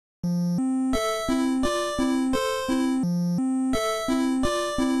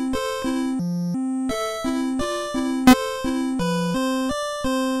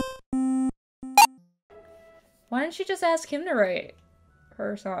don't you just ask him to write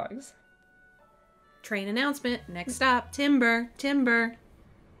her songs? Train announcement. Next stop, Timber. Timber.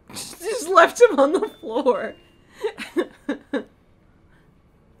 Just left him on the floor.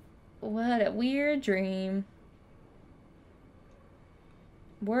 What a weird dream.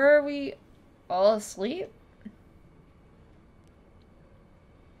 Were we all asleep?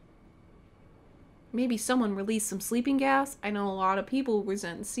 Maybe someone released some sleeping gas. I know a lot of people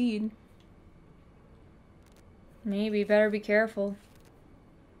resent seed. Maybe, better be careful.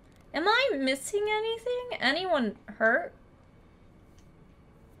 Am I missing anything? Anyone hurt?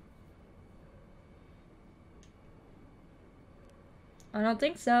 I don't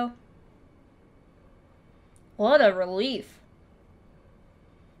think so. What a relief.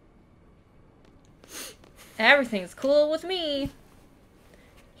 Everything's cool with me.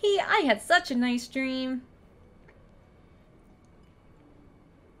 I had such a nice dream.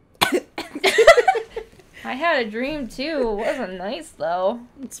 I had a dream too. It wasn't nice though.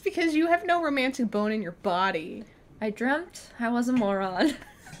 It's because you have no romantic bone in your body. I dreamt I was a moron.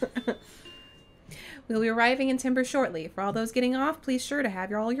 We'll be arriving in Timber shortly. For all those getting off, please sure to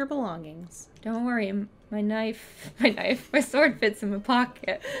have all your belongings. Don't worry, my sword fits in my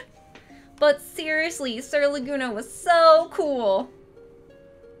pocket. But seriously, Sir Laguna was so cool.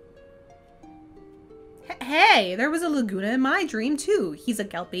 Hey, there was a Laguna in my dream too. He's a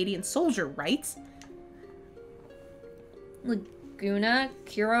Galbadian soldier, right? Laguna,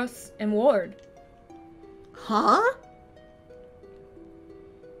 Kyros, and Ward. Huh?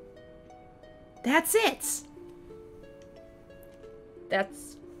 That's it.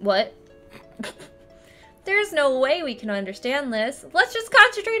 That's what? There's no way we can understand this. Let's just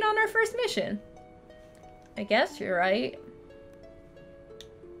concentrate on our first mission. I guess you're right.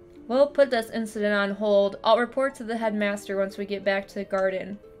 We'll put this incident on hold. I'll report to the headmaster once we get back to the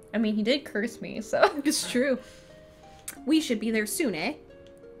garden. I mean, he did curse me, so... It's true. We should be there soon, eh?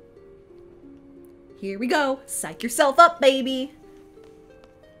 Here we go. Psych yourself up, baby.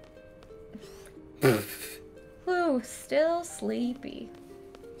 Whew, still sleepy.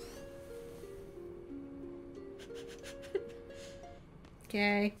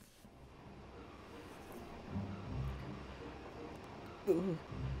 Okay. Ooh.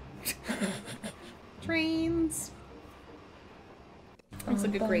 Trains. Looks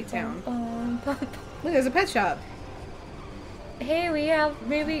like a great town. Look, there's a pet shop. Hey, we have,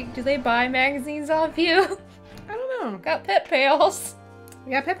 maybe, do they buy magazines off you? I don't know. Got pet pals.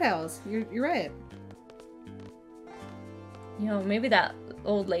 We got pet pals. You're right. You know, maybe that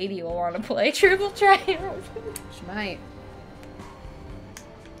old lady will want to play Triple Triumph. She might.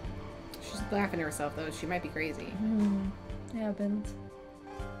 She's laughing to herself, though. She might be crazy. Happens.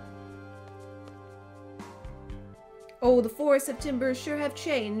 Oh, the forests of Timber sure have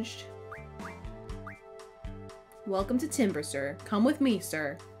changed. Welcome to Timber, sir. Come with me,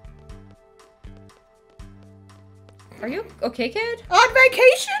 sir. Are you okay, kid? On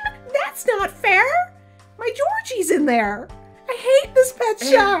vacation? That's not fair! My Georgie's in there! I hate this pet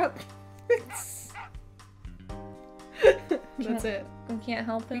shop! That's it. We can't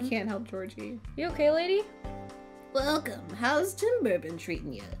help him? We can't help Georgie. You okay, lady? Welcome. How's Timber been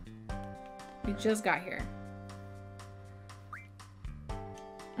treating you? We just got here.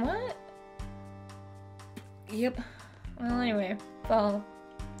 What? Yep. Well, anyway, follow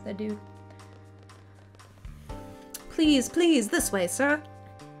the dude. Please, please, this way, sir.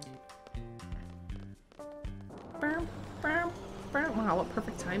 Wow, what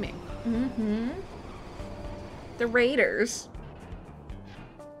perfect timing. The Raiders.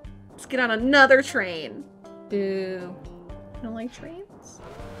 Let's get on another train. Boo. You don't like trains?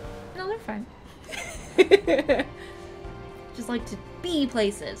 No, they're fine. Just like to be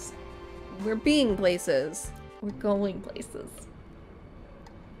places. We're being places. We're going places.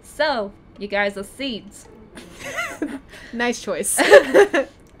 So, you guys are seeds. Nice choice.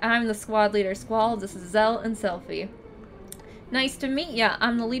 I'm the squad leader, Squall. This is Zell and Selfie. Nice to meet ya.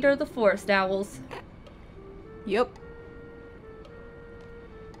 I'm the leader of the Forest Owls. Yep.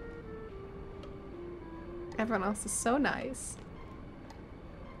 Everyone else is so nice.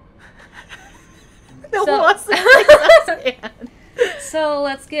 No one wants to take us in. So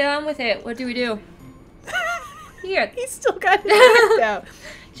let's get on with it. What do we do? Here. He's still got his hand out.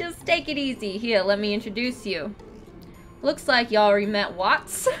 Just take it easy. Here, let me introduce you. Looks like you already met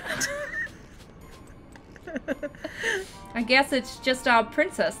Watts. I guess it's just our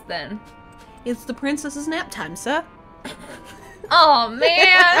princess then. It's the princess's nap time, sir. Oh,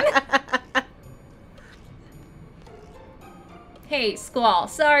 man! Hey, Squall,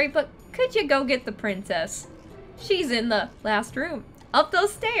 sorry, but could you go get the princess? She's in the last room. Up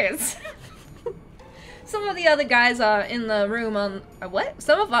those stairs. Some of the other guys are in the room on... what?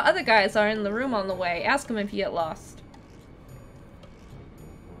 Some of our other guys are in the room on the way. Ask them if you get lost.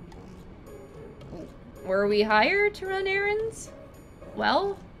 Were we hired to run errands?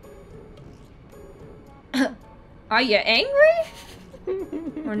 Well... Are you angry?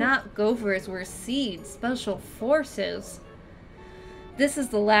 We're not gophers, we're seeds. Special forces. This is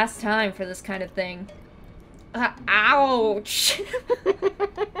the last time for this kind of thing. Ouch!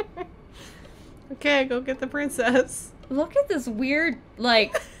 Okay, go get the princess. Look at this weird,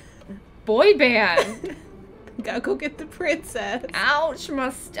 like, boy band. Gotta go get the princess. Ouch, my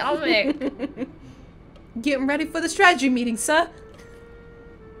stomach. Getting ready for the strategy meeting, sir.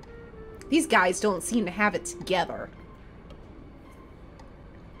 These guys don't seem to have it together.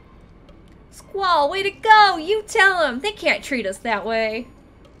 Squall, way to go! You tell them! They can't treat us that way.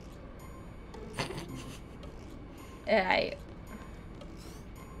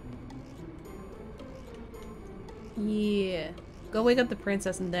 Yeah. Go wake up the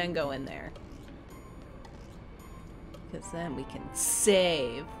princess and then go in there. Because then we can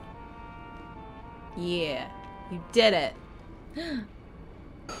save. Yeah. You did it.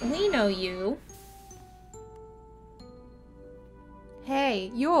 We know you.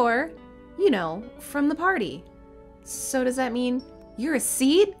 Hey, you're, you know, from the party. So does that mean you're a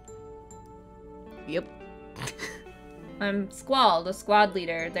seed? Yep. I'm Squall, the squad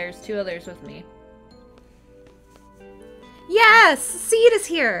leader. There's 2 others with me. Yes! Seed is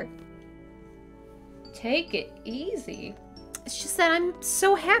here! Take it easy. It's just that I'm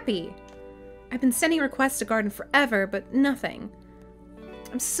so happy. I've been sending requests to Garden forever, but nothing.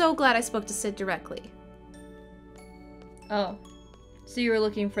 I'm so glad I spoke to Sid directly. Oh. So you were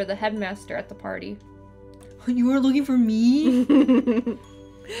looking for the headmaster at the party. You were looking for me?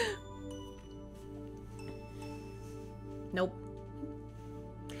 Nope.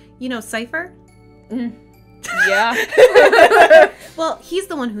 You know Cypher? Yeah. Well, he's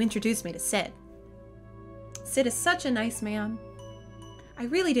the one who introduced me to Sid. Sid is such a nice man. I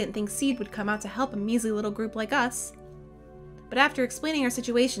really didn't think Seed would come out to help a measly little group like us. But after explaining our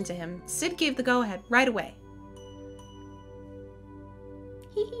situation to him, Sid gave the go-ahead right away.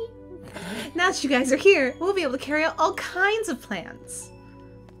 Now that you guys are here, we'll be able to carry out all kinds of plans.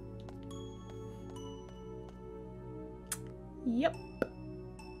 Yep.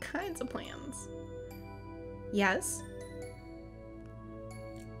 Kinds of plans. Yes?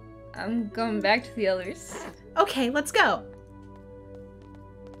 I'm going back to the others. Okay, let's go.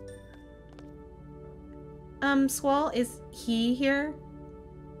 Squall, is he here?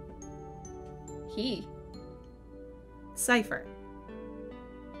 He? Cypher.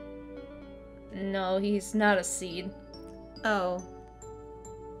 No, he's not a seed. Oh.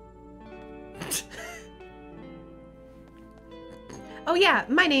 Oh yeah,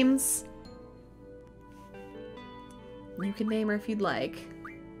 my name's... You can name her if you'd like.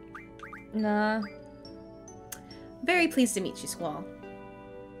 Nah. Very pleased to meet you, Squall.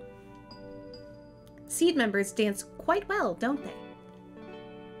 Seed members dance quite well, don't they?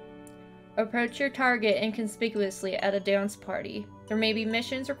 Approach your target inconspicuously at a dance party. There may be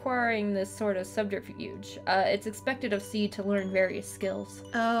missions requiring this sort of subterfuge. It's expected of Seed to learn various skills.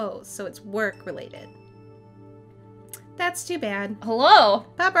 Oh, so it's work-related. That's too bad. Hello!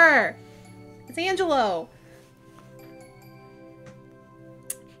 Pepper! It's Angelo!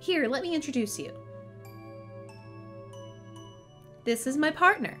 Here, let me introduce you. This is my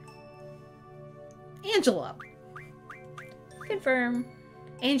partner, Angelo. Confirm.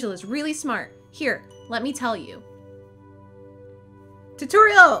 Angela's really smart. Here, let me tell you.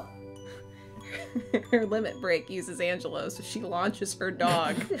 Tutorial! Her limit break uses Angelo, so she launches her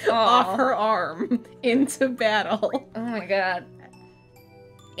dog off her arm into battle. Oh my god.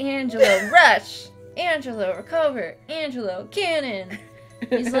 Angelo, rush! Angelo, recover! Angelo, cannon!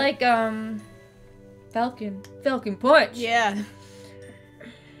 He's like, Falcon. Falcon punch! Yeah.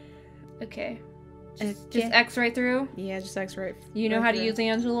 Okay. Just X right through? Yeah, just X right. You know right how through. to use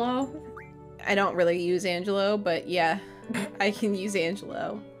Angelo? I don't really use Angelo, but yeah, I can use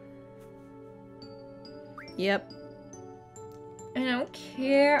Angelo. Yep. I don't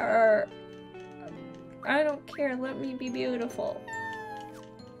care. I don't care. Let me be beautiful.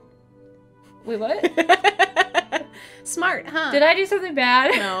 Wait, what? Smart, huh? Did I do something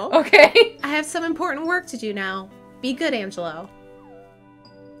bad? No. Okay. I have some important work to do now. Be good, Angelo.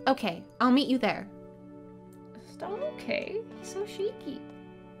 Okay, I'll meet you there. Stop. Okay. He's so shaky.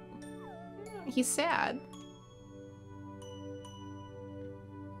 He's sad.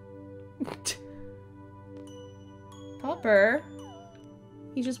 Popper.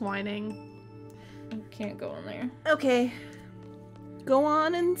 He's just whining. I can't go in there. Okay. Go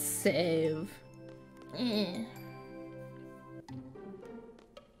on and save.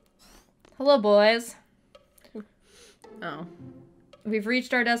 Hello, boys. Oh. We've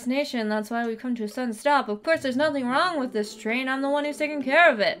reached our destination, that's why we've come to a sudden stop. Of course, there's nothing wrong with this train. I'm the one who's taking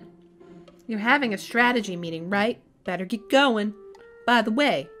care of it. You're having a strategy meeting, right? Better get going. By the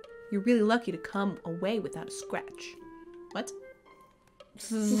way, you're really lucky to come away without a scratch. What?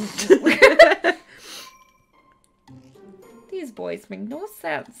 These boys make no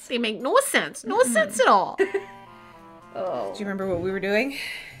sense. They make no sense. No sense at all. Oh. Do you remember what we were doing?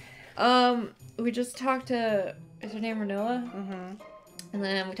 We just talked to... Is her name Renoa? Mm-hmm. And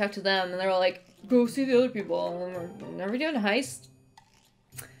then we talked to them, and they were all like, go see the other people. And are we doing a heist?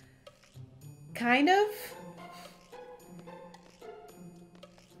 Kind of.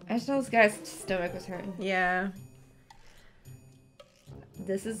 I just know this guy's stomach was hurting. Yeah.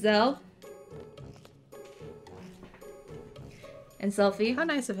 This is Zell. And Selfie. How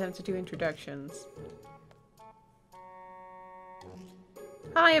nice of him to do introductions.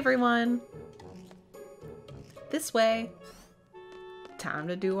 Hi, everyone. This way. Time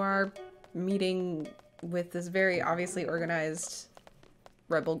to do our meeting with this very obviously organized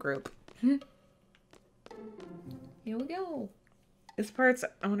rebel group. Here we go. This part's,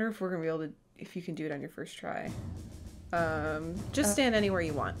 I wonder if we're gonna be able to, if you can do it on your first try. Just stand anywhere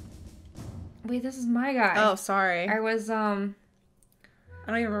you want. Wait, this is my guy. Oh, sorry. I was, I don't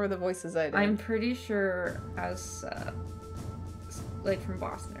even remember the voices I did. I'm pretty sure I was, like from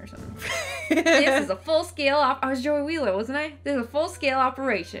Boston or something. This is a full-scale I was Joey Wheeler, wasn't I? This is a full-scale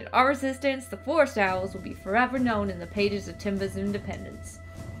operation. Our resistance, the Forest Owls, will be forever known in the pages of Timba's independence.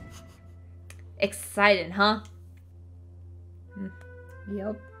 Exciting, huh?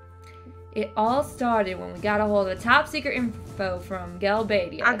 Yep. It all started when we got a hold of top-secret info from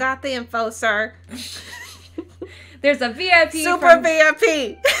Galbadia. I got the info, sir. There's a VIP Super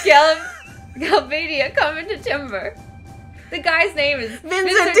VIP! Galbadia coming to Timber. The guy's name is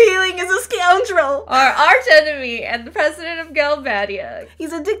Vincent Dealing is a scoundrel! Our arch enemy and the president of Galbadia.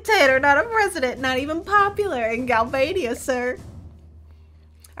 He's a dictator, not a president, not even popular in Galbadia, sir.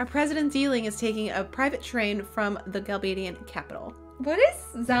 Our President Dealing is taking a private train from the Galbadian capital. What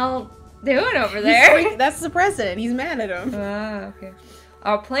is Zal doing over there? That's the president. He's mad at him. Ah, okay.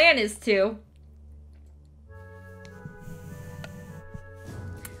 Our plan is to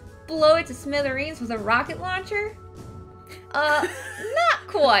blow it to smithereens with a rocket launcher? Not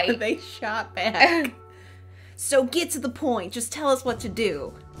quite. They shot back. So get to the point. Just tell us what to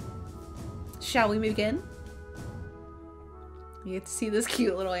do. Shall we begin? You get to see this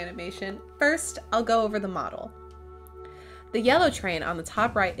cute little animation. First, I'll go over the model. The yellow train on the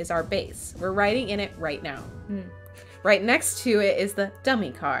top right is our base. We're riding in it right now. Right next to it is the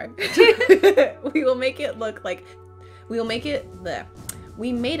dummy car.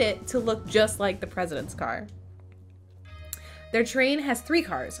 We made it to look just like the president's car. Their train has 3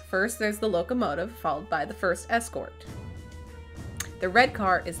 cars. First, there's the locomotive, followed by the first escort. The red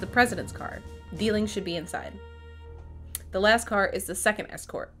car is the president's car. Dealing should be inside. The last car is the second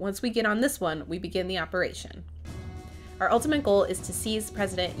escort. Once we get on this one, we begin the operation. Our ultimate goal is to seize the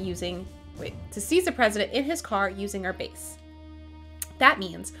president in his car using our base. That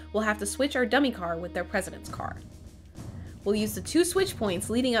means we'll have to switch our dummy car with their president's car. We'll use the 2 switch points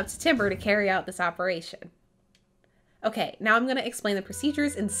leading up to Timber to carry out this operation. Okay, now I'm going to explain the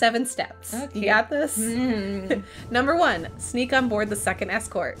procedures in 7 steps. Okay. You got this? Number 1, sneak on board the second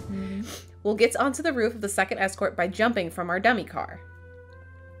escort. We'll get onto the roof of the second escort by jumping from our dummy car.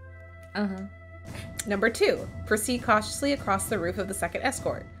 Number 2, proceed cautiously across the roof of the second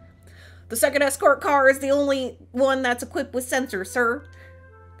escort. The second escort car is the only one that's equipped with sensors, sir.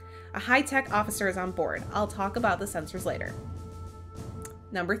 A high-tech officer is on board. I'll talk about the sensors later.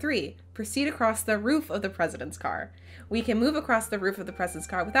 Number 3, proceed across the roof of the president's car. We can move across the roof of the president's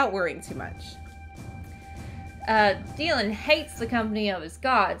car without worrying too much. Dealing hates the company of his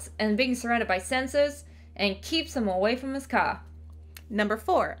gods and being surrounded by sensors and keeps him away from his car. Number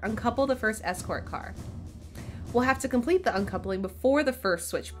 4, uncouple the first escort car. We'll have to complete the uncoupling before the first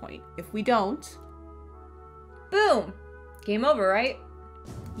switch point. If we don't... Boom! Game over, right?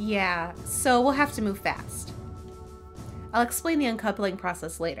 Yeah, so we'll have to move fast. I'll explain the uncoupling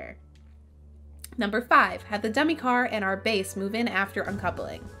process later. Number 5, have the dummy car and our base move in after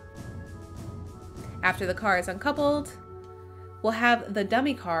uncoupling. After the car is uncoupled, we'll have the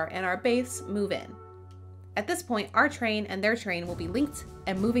dummy car and our base move in. At this point, our train and their train will be linked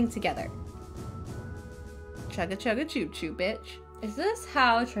and moving together. Chugga chugga choo choo, bitch. Is this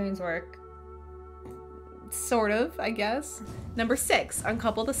how trains work? Sort of, I guess. Number 6,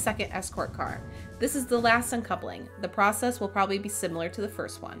 uncouple the second escort car. This is the last uncoupling. The process will probably be similar to the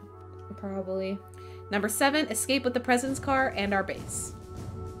first one. Probably. Number 7, escape with the president's car and our base.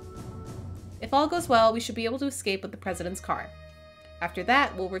 If all goes well, we should be able to escape with the president's car. After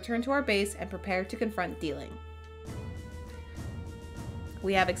that, we'll return to our base and prepare to confront dealing.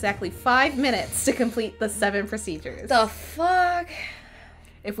 We have exactly 5 minutes to complete the 7 procedures. The fuck?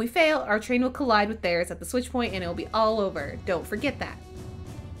 If we fail, our train will collide with theirs at the switch point and it'll be all over. Don't forget that.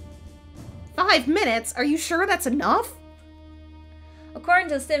 5 minutes? Are you sure that's enough? According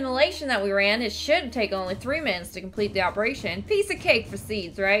to the simulation that we ran, it should take only 3 minutes to complete the operation. Piece of cake for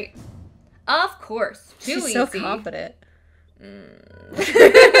Seeds, right? Of course. Too She's easy. so confident.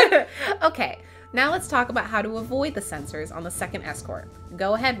 Okay, now let's talk about how to avoid the sensors on the second escort.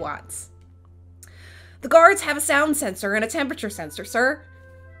 Go ahead, Watts. The guards have a sound sensor and a temperature sensor, sir.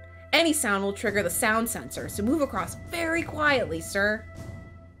 Any sound will trigger the sound sensor, so move across very quietly, sir.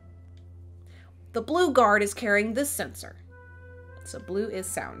 The blue guard is carrying this sensor. So blue is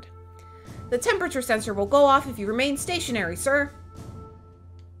sound. The temperature sensor will go off if you remain stationary, sir.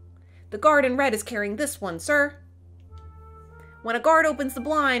 The guard in red is carrying this one, sir. When a guard opens the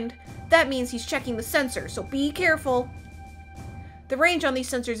blind, that means he's checking the sensor, so be careful. The range on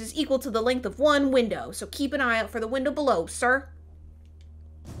these sensors is equal to the length of one window, so keep an eye out for the window below, sir.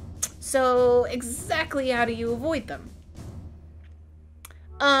 So, exactly how do you avoid them?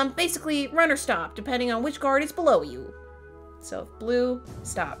 Basically, run or stop, depending on which guard is below you. So, if blue,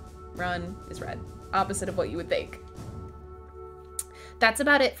 stop. Run is red. Opposite of what you would think. That's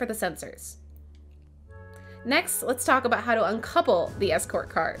about it for the sensors. Next, let's talk about how to uncouple the escort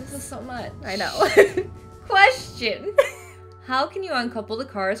cars. This is so much. I know. Question. How can you uncouple the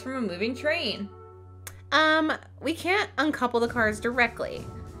cars from a moving train? We can't uncouple the cars directly.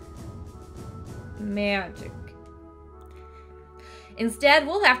 Magic. Instead,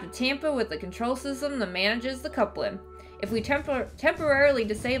 we'll have to tamper with the control system that manages the coupling. If we temporarily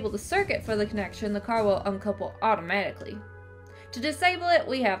disable the circuit for the connection, the car will uncouple automatically. To disable it,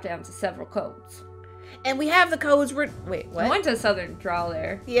 we have to enter several codes. And we have the codes. Wait, what? I went to Southern Drawl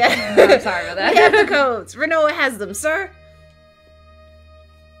there. Yeah. I'm sorry about that. We have the codes. Renault has them, sir.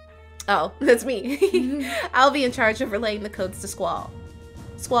 Oh, that's me. I'll be in charge of relaying the codes to Squall.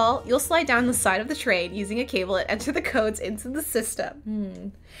 Squall, you'll slide down the side of the train using a cable and enter the codes into the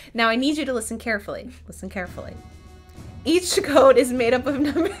system. Now I need you to listen carefully. Listen carefully. Each code is made up of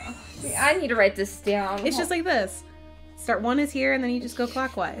numbers. I need to write this down. It's just like this. Start 1 is here, and then you just go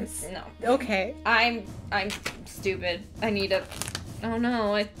clockwise. No. Okay. I'm stupid. I need to... Oh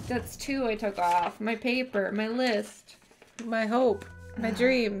no, that's 2 I took off. My paper, my list. My hope. My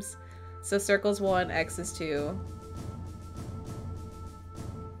dreams. So circle's 1, X is 2.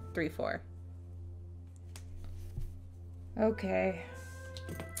 3, 4. Okay.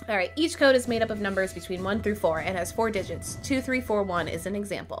 Alright, each code is made up of numbers between 1 through 4 and has 4 digits. 2, 3, 4, 1 is an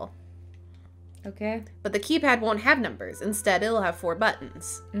example. Okay. But the keypad won't have numbers. Instead, it'll have 4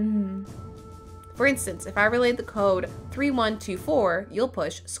 buttons. For instance, if I relayed the code 3124, you'll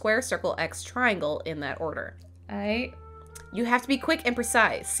push square, circle, X, triangle in that order. Alright. You have to be quick and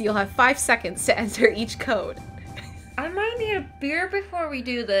precise, so you'll have 5 seconds to enter each code. I might need a beer before we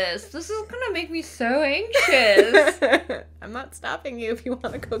do this. This is gonna make me so anxious. I'm not stopping you if you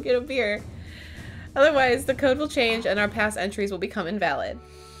want to go get a beer. Otherwise, the code will change and our past entries will become invalid.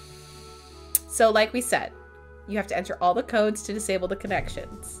 So like we said, you have to enter all the codes to disable the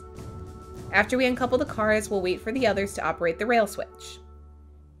connections. After we uncouple the cars, we'll wait for the others to operate the rail switch.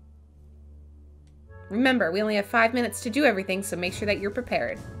 Remember, we only have 5 minutes to do everything, so make sure that you're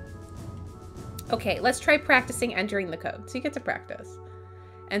prepared. Okay, let's try practicing entering the code. So you get to practice.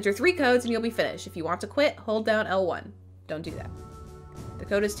 Enter 3 codes and you'll be finished. If you want to quit, hold down L1. Don't do that. The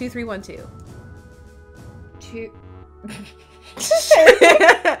code is 2312.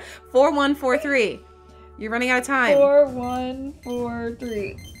 4143. You're running out of time.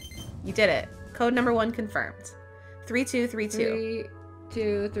 4143. You did it. Code number 1 confirmed. 3232.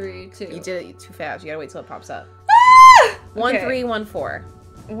 3232. You did it too fast. You gotta wait till it pops up. Ah!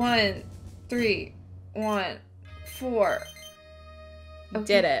 1314. 1 3 1 4. You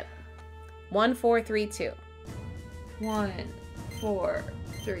did it. 1432. 1 4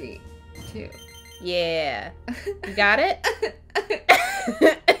 3 2. Yeah. You got it?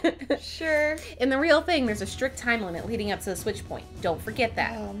 Sure. In the real thing, there's a strict time limit leading up to the switch point. Don't forget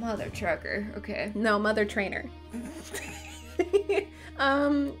that. Oh, mother trucker. Okay. No, mother trainer.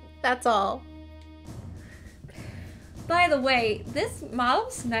 That's all. By the way, this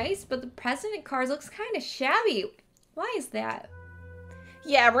model's nice, but the president cars looks kind of shabby. Why is that?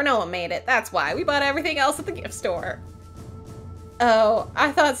 Yeah, Renault made it. That's why. We bought everything else at the gift store. Oh,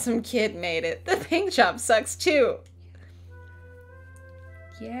 I thought some kid made it. The paint job sucks too.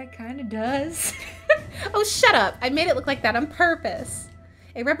 Yeah, it kind of does. Oh, shut up. I made it look like that on purpose.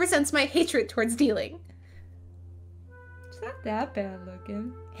 It represents my hatred towards dealing. It's not that bad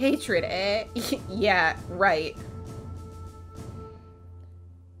looking. Hatred, eh? Yeah, right.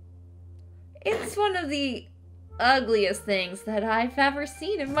 It's one of the ugliest things that I've ever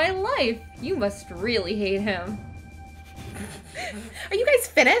seen in my life. You must really hate him. Are you guys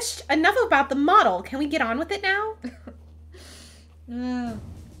finished? Enough about the model. Can we get on with it now? Do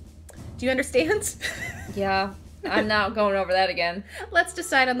you understand? Yeah, I'm not going over that again. Let's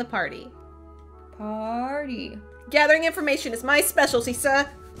decide on the party. Party. Gathering information is my specialty, sir.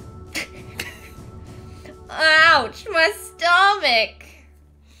 Ouch, my stomach.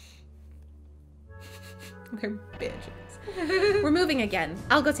 We're bitches. We're moving again.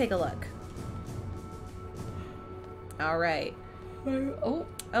 I'll go take a look. All right. Oh,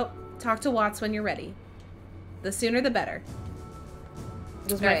 Talk to Watts when you're ready. The sooner the better.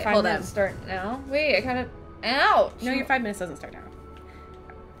 does my Alright, 5 hold minutes on. start now? Wait, I kind of... Ouch. No, your 5 minutes doesn't start now.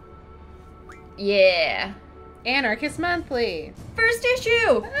 Yeah. Anarchist Monthly. First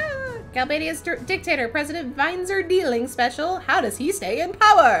issue. Galbadia's dictator, President Vineser Dealing Special. How does he stay in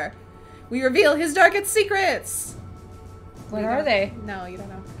power? We reveal his darkest secrets. What are they? No, you don't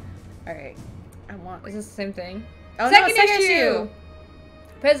know. All right. I want... Is this the same thing? Oh, Second no, issue.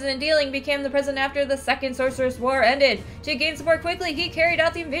 President Dealing became the president after the Second Sorceress War ended. To gain support quickly, he carried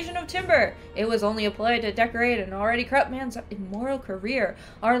out the invasion of timber. It was only a ploy to decorate an already corrupt man's immoral career.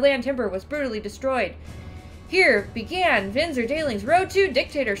 Our land timber was brutally destroyed. Here began Vinzer Dealing's road to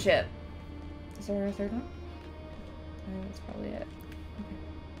dictatorship. Is there a third one? That's probably it.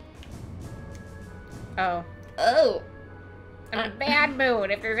 Oh. Oh. I'm in a bad mood.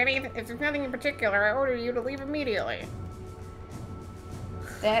 If there's nothing in particular, I order you to leave immediately.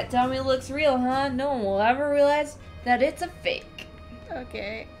 That dummy looks real, huh? No one will ever realize that it's a fake.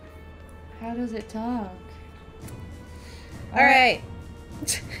 Okay. How does it talk? All right.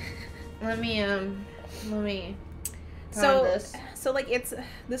 Let me So like it's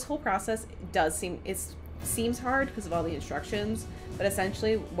this whole process seems hard because of all the instructions, but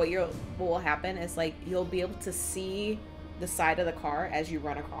essentially what will happen is like you'll be able to see the side of the car as you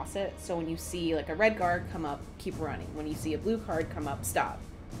run across it. So when you see like a red card come up, keep running. When you see a blue card come up, stop.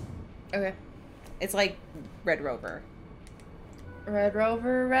 Okay. It's like Red Rover. Red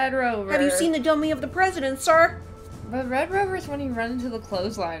Rover, Red Rover. Have you seen the dummy of the president, sir? But Red Rover is when you run into the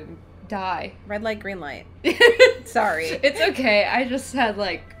clothesline and die. Red light, green light. Sorry. It's okay. I just had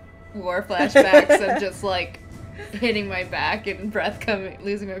like war flashbacks of just like hitting my back and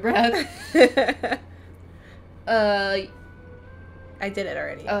losing my breath. I did it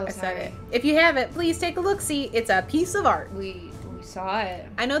already. Oh, I said sorry. it. If you haven't, please take a look-see. It's a piece of art. We saw it.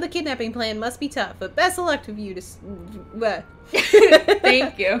 I know the kidnapping plan must be tough, but best of luck to you to...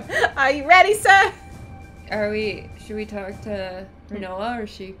 Thank you. Are you ready, sir? Should we talk to Renoa or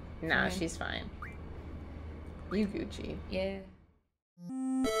is she No, fine? she's fine. You Gucci. Yeah.